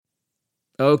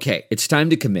Okay, it's time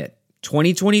to commit.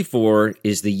 2024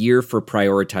 is the year for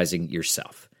prioritizing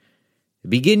yourself.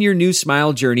 Begin your new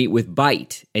smile journey with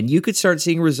Byte, and you could start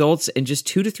seeing results in just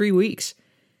 2 to 3 weeks.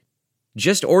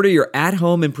 Just order your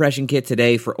at-home impression kit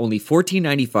today for only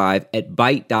 $14.95 at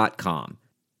Byte.com.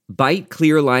 Byte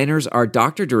clear liners are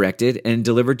doctor-directed and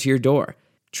delivered to your door.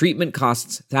 Treatment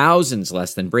costs thousands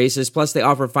less than braces, plus they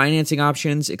offer financing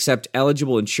options, accept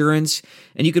eligible insurance,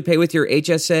 and you could pay with your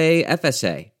HSA,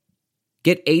 FSA.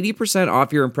 Get 80%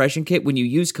 off your impression kit when you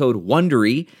use code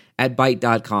WONDERY at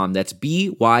Byte.com. That's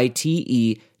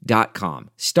BYTE.com.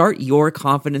 Start your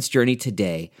confidence journey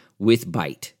today with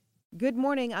Byte. Good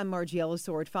morning, I'm Margie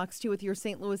Ellisor at Fox 2 with your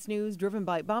St. Louis news, driven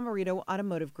by Bomarito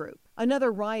Automotive Group.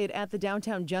 Another riot at the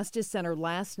Downtown Justice Center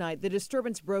last night. The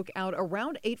disturbance broke out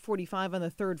around 8:45 on the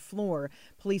third floor.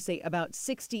 Police say about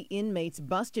 60 inmates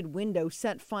busted windows,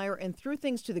 set fire, and threw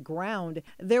things to the ground.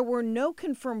 There were no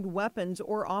confirmed weapons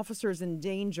or officers in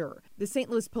danger. The St.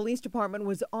 Louis Police Department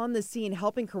was on the scene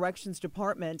helping Corrections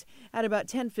Department. At about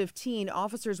 10:15,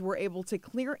 officers were able to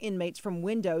clear inmates from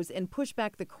windows and push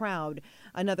back the crowd.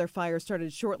 Another fire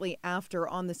started shortly after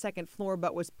on the second floor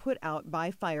but was put out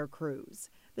by fire crews.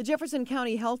 The Jefferson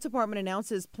County Health Department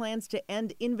announces plans to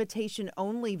end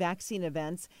invitation-only vaccine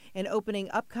events and opening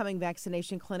upcoming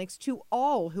vaccination clinics to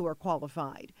all who are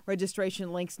qualified.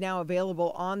 Registration links now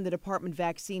available on the department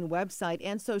vaccine website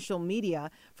and social media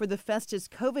for the Festus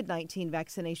COVID-19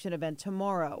 vaccination event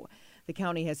tomorrow. The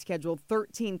county has scheduled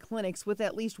 13 clinics with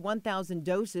at least 1,000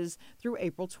 doses through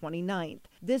April 29th.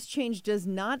 This change does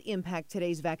not impact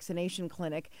today's vaccination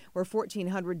clinic, where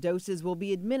 1,400 doses will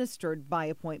be administered by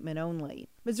appointment only.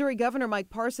 Missouri Governor Mike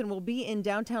Parson will be in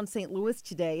downtown St. Louis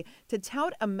today to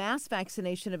tout a mass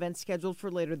vaccination event scheduled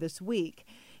for later this week.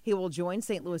 He will join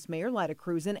St. Louis Mayor Lyda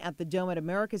Krewson at the Dome at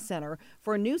America Center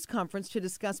for a news conference to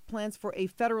discuss plans for a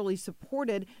federally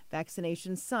supported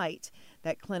vaccination site.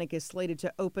 That clinic is slated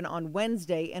to open on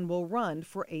Wednesday and will run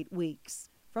for 8 weeks.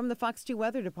 From the Fox 2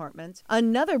 Weather Department,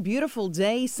 another beautiful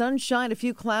day, sunshine, a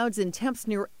few clouds, and temps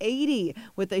near 80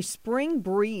 with a spring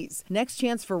breeze. Next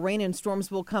chance for rain and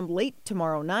storms will come late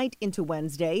tomorrow night into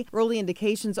Wednesday. Early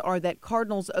indications are that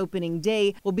Cardinals opening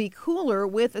day will be cooler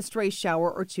with a stray shower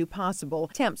or two possible.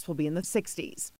 Temps will be in the 60s.